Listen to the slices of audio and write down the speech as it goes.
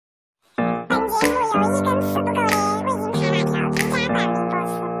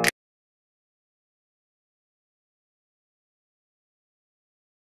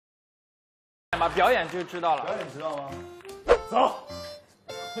吧，表演就知道了。表演知道吗？走，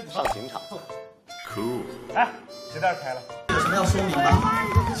上刑场。Cool。哎，鞋带开了。有什么要说明吗？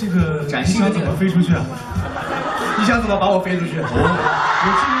这个你想怎么飞出去啊？你想怎么把我飞出去？我尽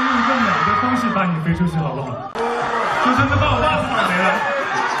量用一个美的方式把你飞出去，好不好？就真的把我袜子打没了，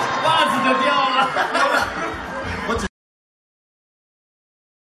袜子就掉了。我只。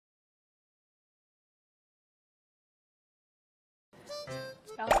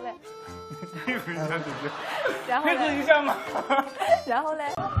然后嘞？配合一下姐姐。然后配合一下嘛。然后嘞？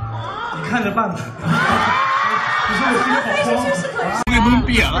你看着办吧。不是我心里好慌。给蒙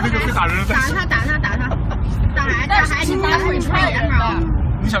瘪了，这个会打人。打他，你打腿踹爷们儿。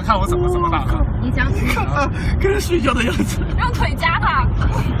你想看我怎么打他？你想跟人睡觉的样子。用腿夹他。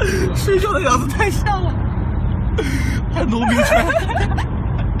睡觉的样子太像了，太浓密了。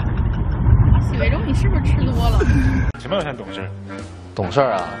许维忠，你是不是吃多了？什么叫像懂事？懂事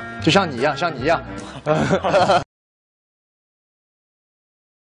啊，就像你一样，像你一样。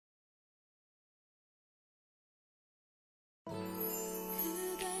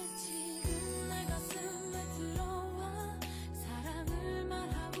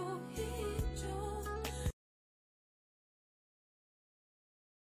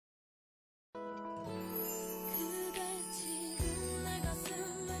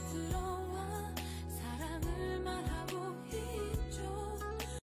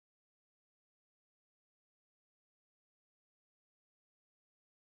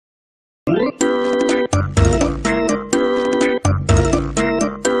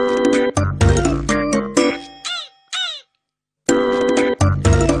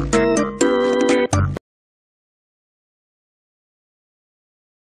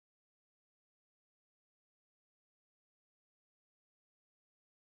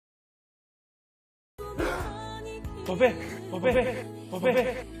宝贝，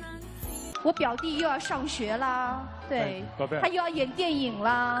我表弟又要上学啦，对，宝贝，他又要演电影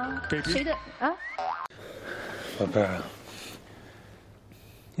啦，谁的啊？宝贝儿，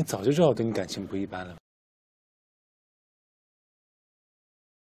你早就知道我对你感情不一般了。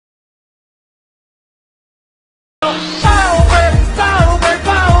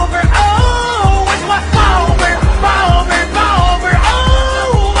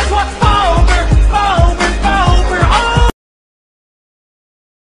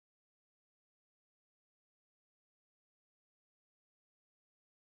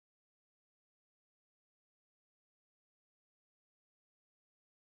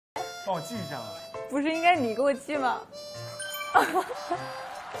帮我记一下嘛。不是应该你给我记吗？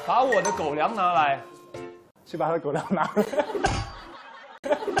把我的狗粮拿来。去把他的狗粮拿回来。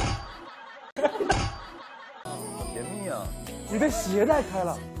好甜蜜啊！你的鞋带开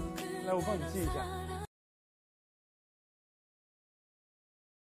了，来，我帮你系一下。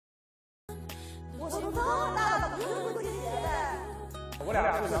我都这么大了，怎么会系鞋带？我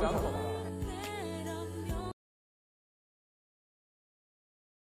俩是两口子。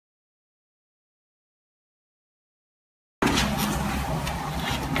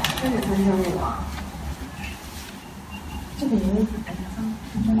这个参加我，这个因为大家参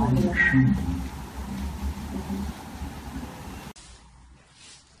加这个事。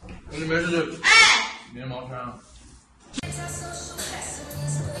兄弟没事就别毛穿啊。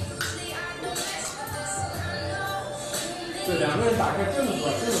这两个人打开这么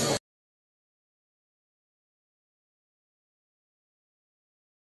多。